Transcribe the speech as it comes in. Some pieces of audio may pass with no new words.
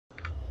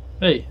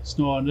Hey, it's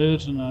Noir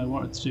Nerd, and I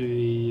wanted to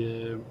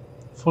do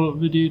a follow-up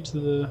video to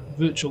the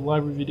virtual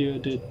library video I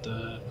did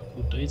a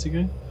couple of days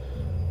ago.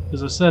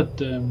 As I said,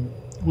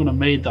 when I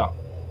made that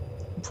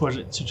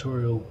project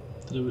tutorial,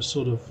 that it was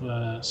sort of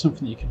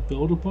something that you could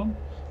build upon.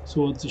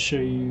 So I wanted to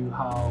show you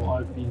how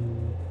I've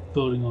been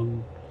building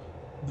on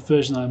the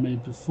version that I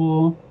made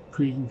before,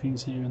 proving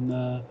things here and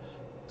there.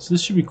 So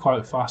this should be quite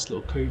a fast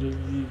little code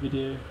overview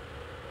video.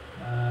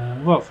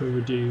 Without further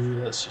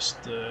ado, let's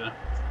just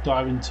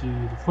dive into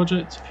the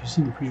project. If you've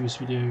seen the previous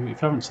video, if you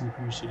haven't seen the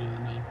previous video,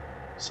 then I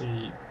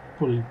say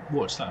probably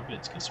watch that a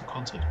bit to get some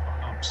context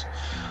perhaps.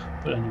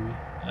 But anyway,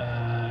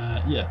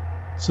 yeah.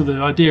 So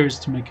the idea is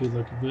to make it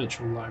like a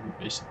virtual library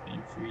basically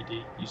in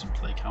 3D using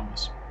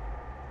Playcanvas.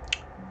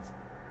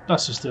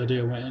 That's just the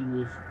idea I went in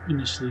with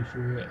initially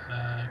for it.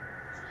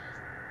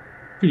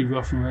 Pretty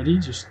rough and ready.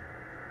 Just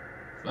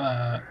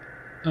the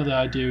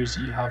idea is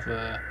that you have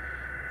a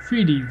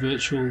 3D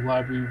virtual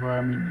library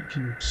environment. You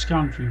can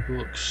scan through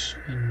books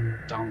and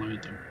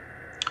download them.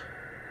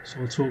 So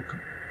I'll talk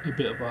a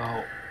bit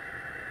about,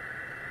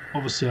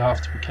 obviously I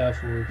have to be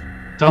careful of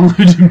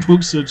downloading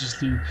books, so just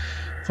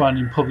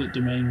finding public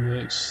domain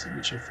works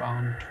which I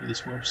found for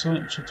this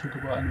website, which I'll talk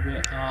about in a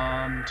bit.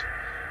 And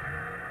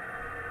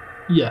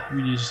yeah, I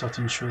mean, you just have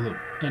to ensure that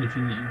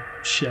anything that you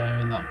share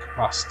in that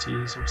capacity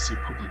is obviously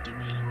public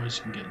domain, otherwise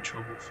you can get in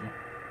trouble for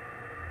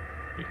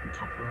breaking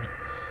copyright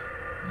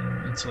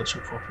and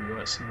intellectual property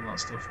rights and all that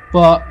stuff.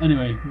 But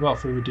anyway, without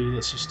further ado,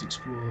 let's just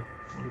explore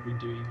what I've been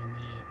doing on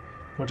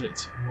the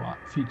project and what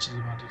features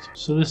I've added.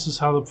 So this is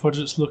how the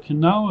project's looking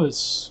now.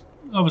 It's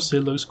obviously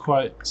it looks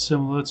quite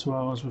similar to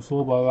what it was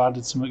before, but I've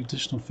added some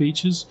additional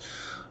features.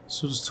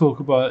 So just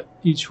talk about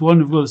each one.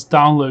 We've got this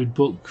download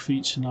book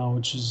feature now,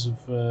 which is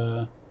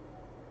of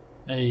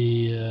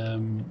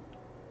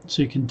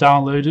so you can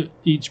download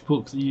each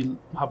book that you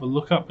have a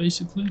look at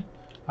basically.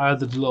 I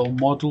added a little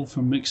model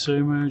from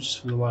Mixomo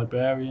just for the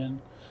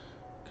librarian.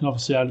 Can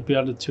obviously be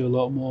added to a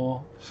lot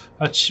more.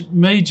 A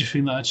major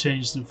thing that I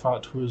changed, in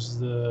fact, was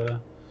the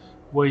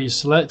way you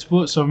select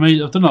books. So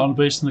I've done it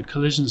based on the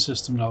collision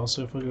system now.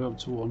 So if I go up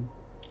to one,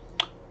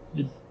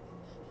 it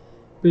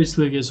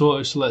basically gets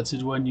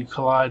auto-selected when you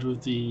collide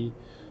with the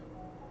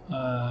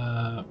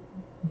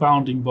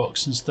bounding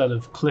box instead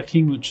of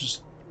clicking, which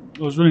is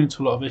I was running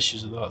into a lot of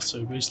issues with that.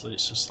 So basically,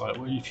 it's just like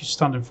if you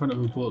stand in front of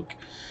a book,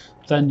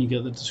 then you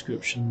get the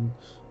description,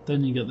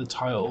 then you get the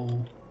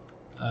title.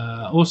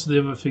 Also, the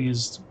other thing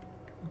is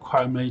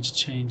quite a major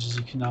change is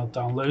you can now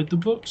download the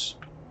books.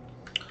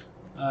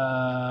 So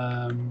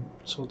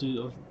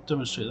I'll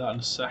demonstrate that in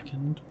a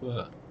second,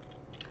 but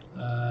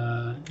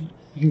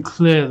you can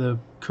clear the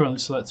currently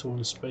selected one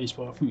with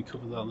spacebar. I think we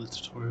covered that in the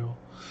tutorial.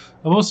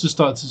 I've also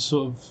started to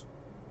sort of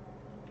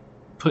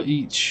put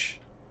each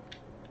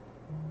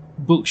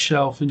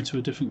bookshelf into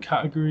a different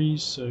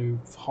categories, so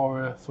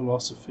horror,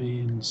 philosophy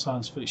and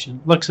science fiction.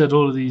 Like I said,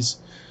 all of these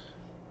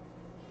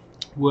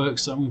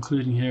works that I'm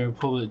including here are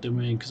public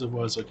domain because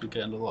otherwise I could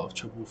get in a lot of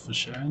trouble for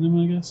sharing them,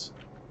 I guess.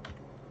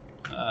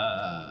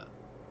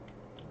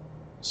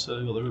 So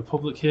I've got the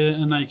Republic here,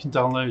 and now you can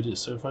download it.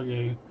 So if I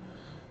go,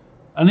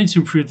 I need to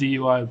improve the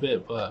UI a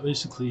bit, but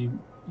basically you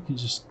can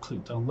just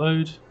click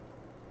download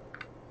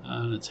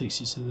and it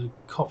takes you to the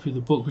copy of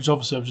the book, which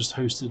obviously I've just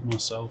hosted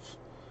myself.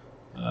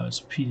 It's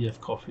a PDF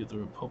copy of the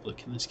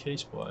Republic in this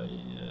case by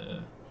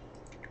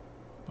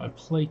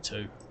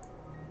Plato.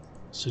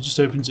 So it just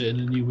opens it in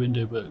a new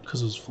window, but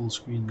because it was full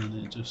screen, then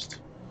it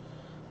just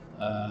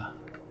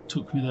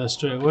took me there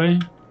straight away.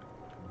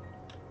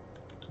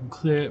 And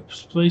clear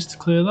space to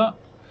clear that.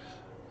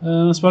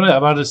 That's about it.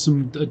 I've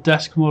added a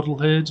desk model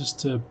here just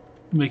to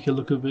make it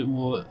look a bit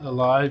more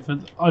alive,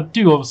 and I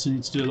do obviously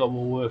need to do a lot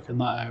more work in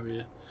that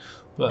area,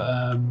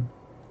 but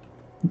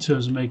in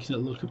terms of making it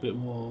look a bit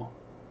more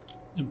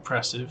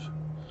impressive.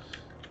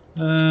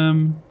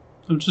 I'm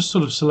just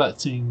sort of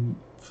selecting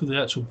for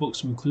the actual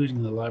books I'm including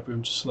in the library.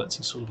 I'm just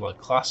selecting sort of like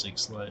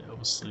classics, like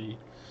obviously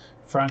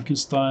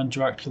Frankenstein,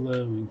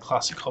 Dracula, and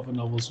classic horror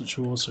novels, which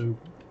are also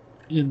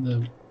in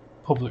the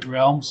public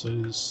realm, so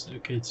it's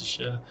okay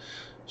to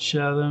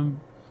share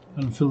them.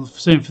 And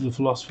same for the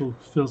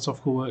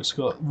philosophical works.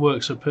 Got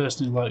works I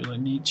personally like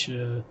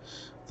Nietzsche,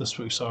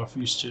 Dostoevsky,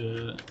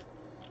 Zarathustra,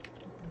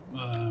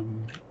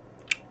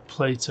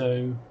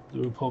 Plato, the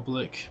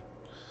Republic.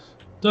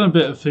 Done a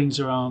bit of things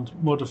around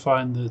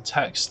modifying the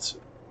text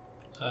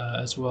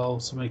as well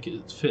to make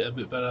it fit a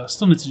bit better. I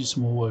still need to do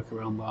some more work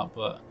around that,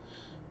 but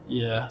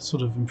yeah,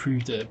 sort of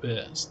improved it a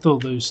bit. Still a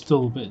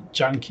bit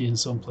janky in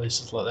some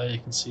places, like there you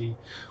can see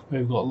where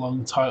we've got a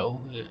long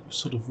title, it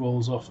sort of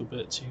rolls off a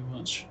bit too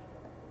much.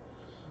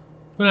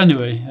 But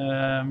anyway,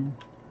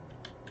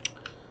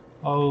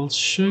 I'll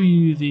show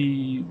you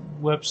the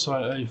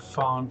website I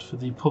found for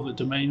the public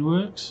domain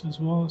works as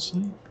well,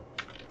 actually.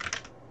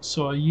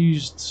 So I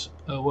used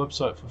a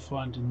website for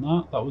finding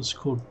that. That was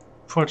called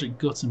Project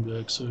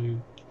Gutenberg. So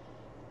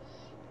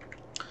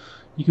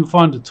you can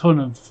find a ton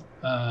of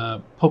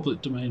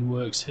public domain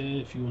works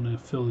here if you want to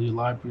fill your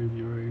library with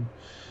your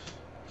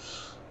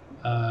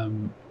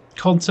own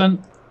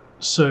content.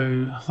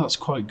 So that's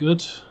quite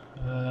good.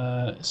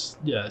 It's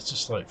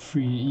just like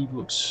free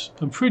ebooks.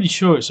 I'm pretty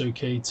sure it's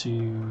okay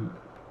to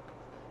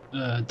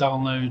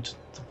download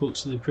the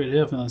books that they've created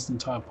here. I think that's the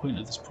entire point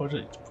of this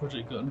project,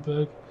 Project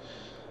Gutenberg.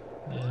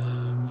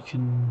 You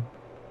can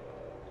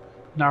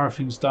narrow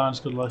things down. It's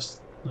got like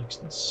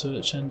a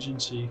search engine,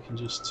 so you can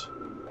just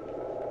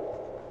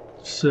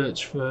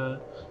search for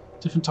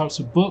different types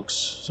of books.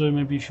 So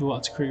maybe if you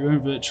wanted to create your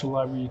own virtual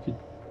library, you could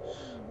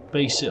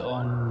base it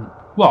on,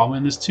 well, I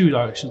mean, there's two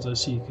directions I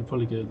see you could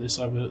probably go this: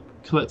 either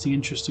collecting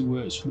interesting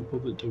works from the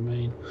public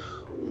domain,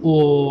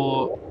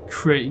 or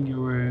creating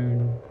your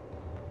own,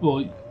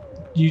 well,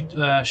 you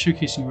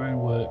showcasing your own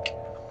work,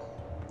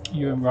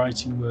 your own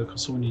writing work, or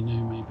someone you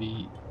know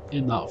maybe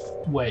in that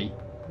way.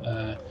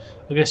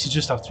 I guess you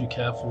just have to be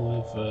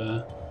careful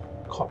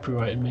of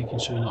copyright and making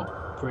sure you're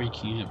not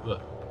breaking it,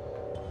 but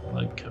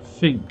like I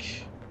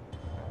think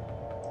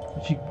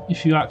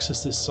if you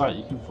access this site,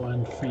 you can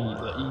find free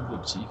like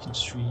ebooks that you can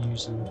just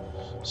reuse and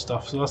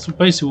stuff. So that's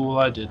basically all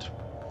I did.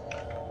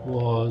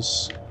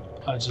 Was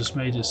I just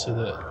made it so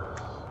that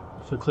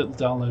if I click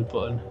the download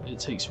button, it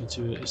takes me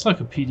to it. It's like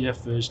a PDF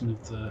version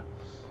of the.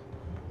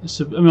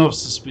 I mean,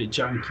 obviously it's a bit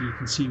janky. You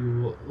can see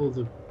all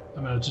the. I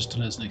mean, I've just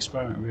done it as an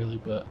experiment, really,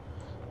 but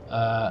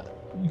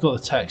you've got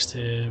the text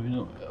here. You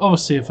know,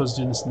 obviously, if I was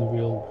doing this in the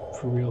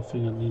real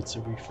thing, I'd need to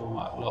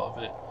reformat a lot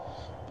of it.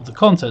 But the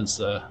content's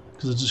there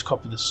because I just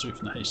copied this straight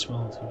from the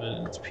HTML and converted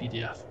it into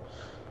PDF.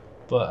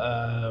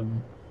 But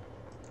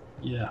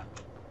yeah.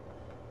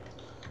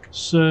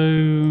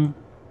 So,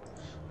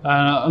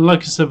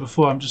 like I said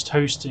before, I'm just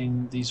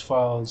hosting these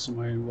files on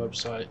my own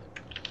website.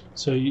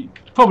 So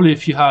probably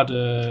if you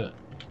were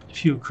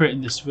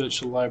creating this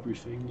virtual library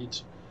thing,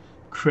 you'd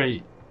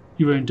create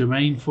your own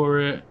domain for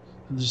it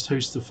and just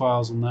host the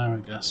files on there, I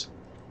guess,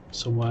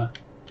 somewhere.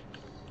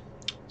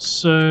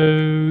 So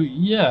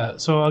yeah,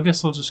 so I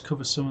guess I'll just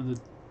cover some of the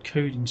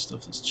coding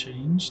stuff that's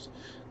changed.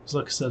 Because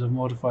like I said, I've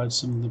modified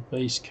some of the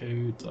base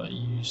code that I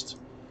used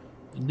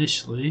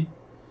initially.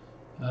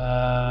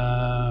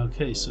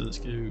 Okay, so let's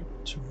go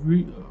to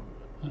root.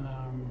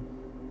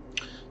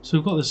 So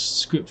we've got this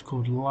script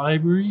called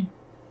library.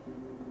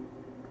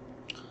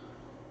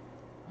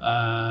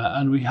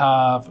 And we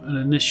have an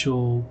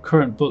initial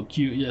current book.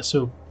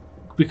 So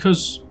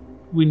because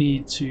we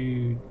need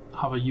to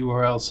have a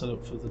URL set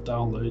up for the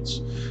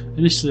downloads,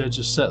 initially I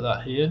just set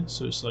that here.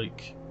 So it's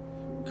like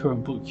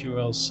current book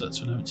URL set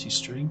to an empty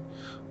string.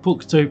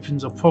 Booked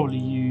opens I'll probably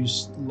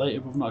use later,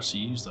 but I've not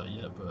actually used that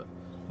yet. But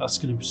that's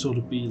going to sort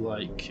of be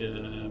like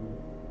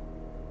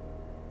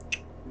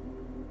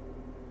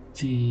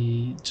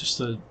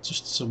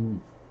just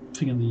some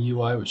thing in the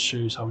UI which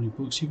shows how many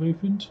books you've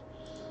opened.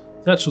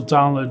 The actual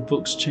download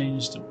books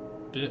changed a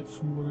bit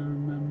from what I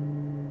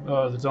remember.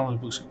 Oh, the download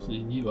books are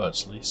completely new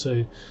actually.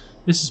 So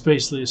this is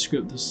basically a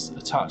script that's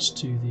attached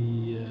to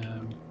the.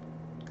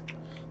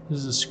 This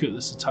is a script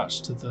that's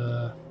attached to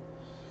the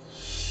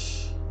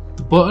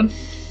button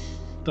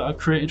that I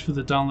created for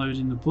the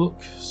downloading the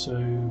book. So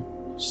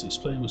just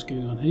explain what's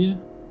going on here.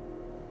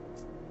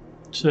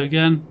 So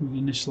again, we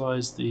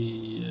initialize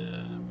the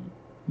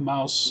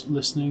mouse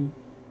listening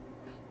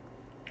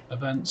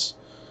events.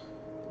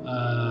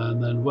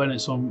 And then when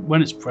it's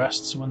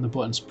pressed, so when the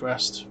button's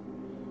pressed,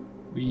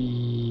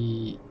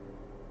 we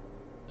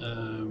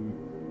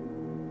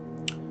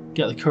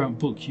get the current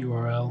book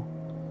URL,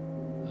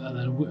 and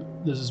then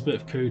there's this bit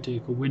of code here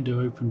called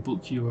window open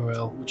book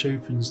URL, which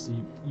opens a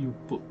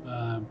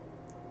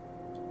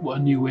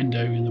new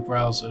window in the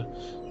browser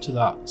to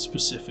that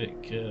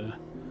specific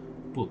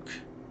book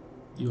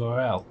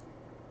URL.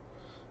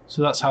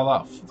 So that's how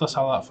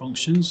that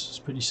functions. It's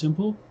pretty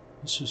simple.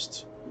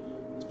 It's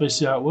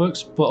basically how it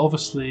works, but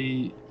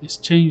obviously it's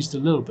changed a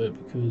little bit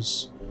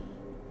because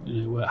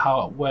you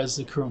know where's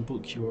the current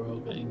book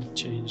URL getting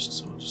changed.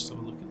 So I'll just have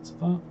a look into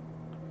that.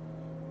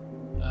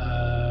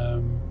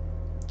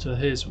 So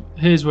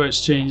here's where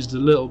it's changed a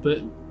little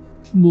bit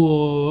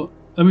more.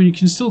 I mean, you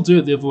can still do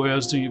it the other way I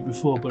was doing it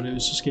before, but it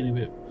was just getting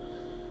a bit.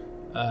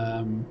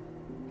 I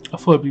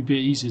thought it'd be a bit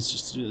easier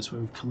just to do it this way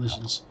with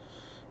collisions.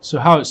 So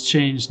how it's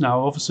changed now,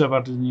 obviously I've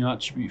added a new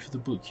attribute for the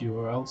book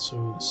URL,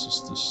 so it's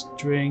just a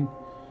string.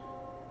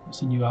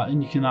 It's a new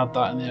and you can add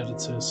that in the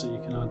editor, so you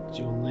can add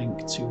your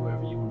link to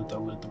wherever you want to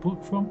download the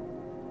book from.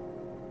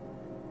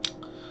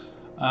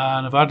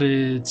 And I've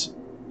added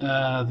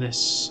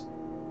this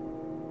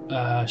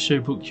show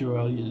book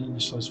URL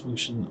initialize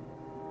function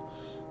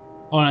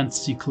on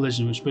entity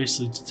collision, which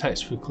basically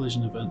detects for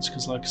collision events.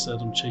 Because, like I said,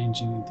 I'm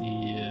changing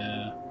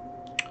the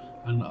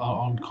and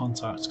on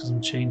contacts because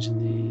I'm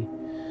changing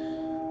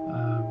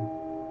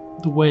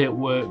the way it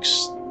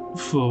works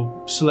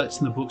for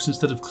selecting the books.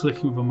 Instead of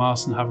clicking with a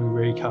mouse and having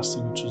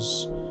raycasting, which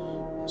was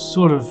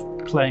sort of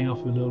playing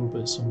up a little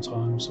bit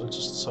sometimes, I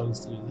just decided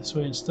to do it this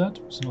way instead.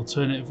 It's an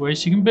alternative way,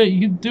 so you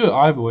can do it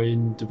either way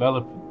and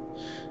develop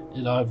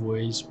it either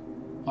ways,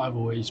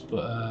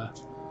 but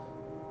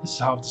this is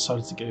how I've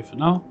decided to go for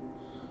now.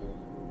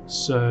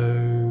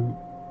 So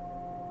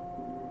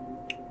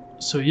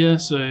yeah,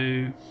 so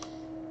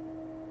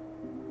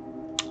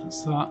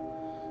that's that.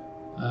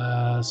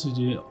 So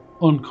do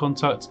on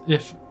contact,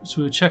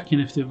 so we're checking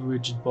if the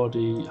rigid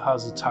body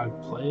has a tag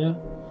player,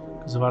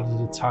 because I've added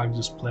a tag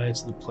just player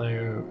to the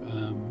player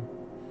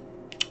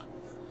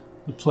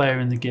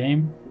in the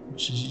game,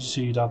 which is,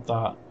 so you'd add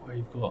that where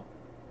you've got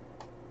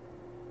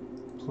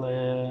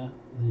player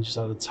and then you just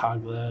add a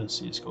tag there,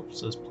 so it's got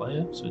says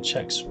player, so it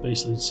checks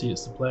basically to see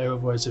it's the player.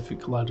 Otherwise, if it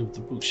collided with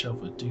the bookshelf,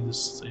 it would do the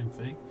same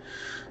thing.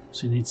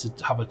 So you need to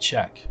have a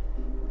check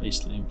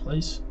basically in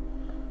place.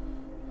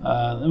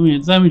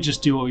 Then we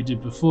just do what we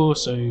did before,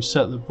 so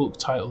set the book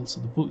title to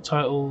the book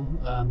title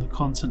and the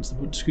content to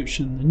the book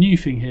description. The new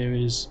thing here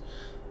is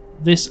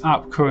this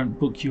app current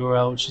book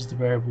URL, which is the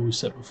variable we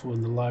set before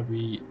in the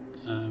library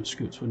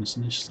script when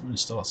it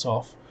starts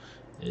off.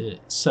 It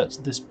sets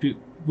this book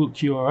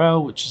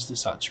URL, which is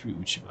this attribute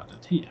which you've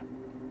added here.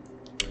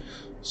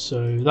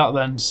 So that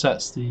then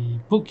sets the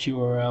book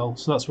URL.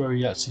 So that's where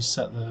we actually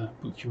set the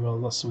book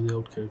URL. That's some of the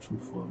old code from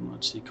before. I'm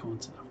actually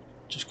commented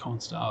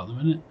it out at the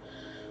minute.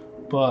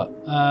 But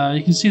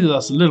you can see that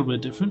that's a little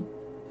bit different.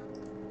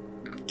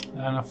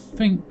 And I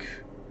think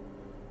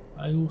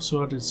I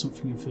also added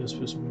something in first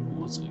person.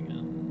 What was it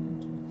again?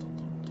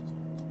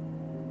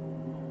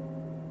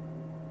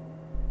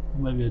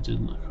 Or maybe I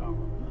didn't, I can't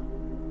remember.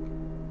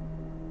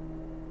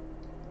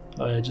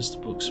 Oh yeah, just the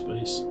book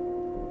space.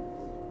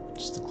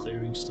 Just the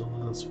clearing still,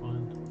 that's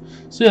fine.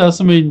 So yeah, that's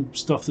the main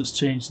stuff that's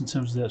changed in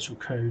terms of the actual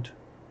code.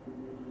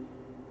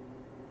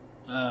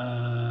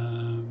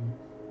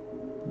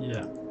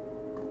 Yeah.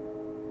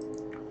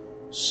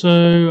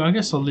 So I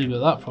guess I'll leave it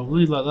at that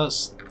probably. Like,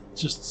 that's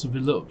just a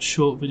little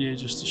short video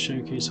just to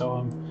showcase how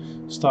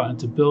I'm starting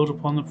to build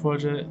upon the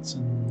project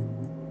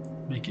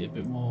and make it a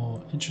bit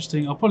more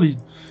interesting. I'll probably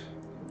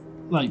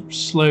like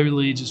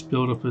slowly just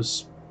build up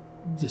this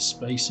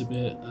space a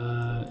bit.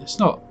 It's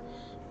not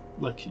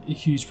like a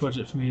huge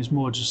project for me, it's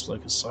more just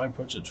like a side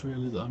project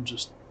really that I'm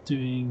just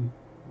doing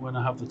when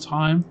I have the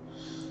time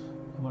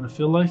and when I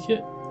feel like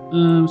it.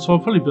 So I'll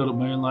probably build up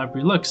my own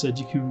library. Like I said,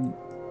 you can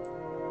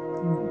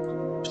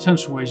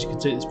potential ways you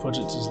could take this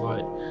project is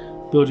like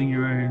building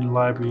your own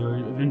library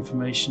of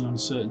information on a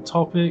certain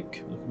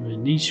topic, like a very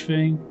niche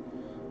thing,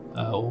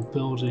 or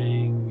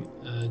building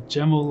a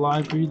general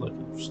library, like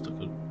just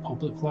like a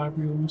public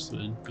library almost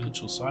in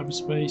virtual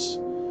cyberspace.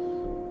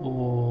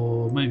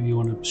 Or maybe you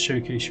want to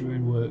showcase your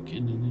own work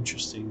in an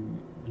interesting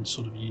and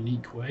sort of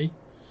unique way,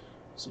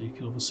 so you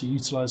can obviously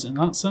utilize it in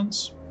that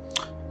sense.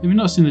 If you've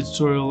not seen the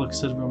tutorial, like I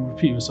said, I'm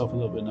repeating myself a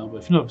little bit now, but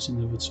if you've not seen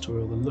the other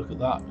tutorial, then look at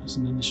that as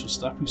an initial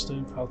stepping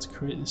stone for how to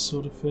create this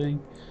sort of thing.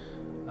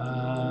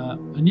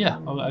 And yeah,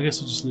 I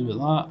guess I'll just leave it at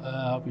that.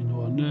 I've been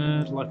Noah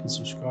Nerd. Like and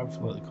subscribe if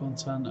you like the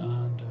content,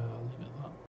 and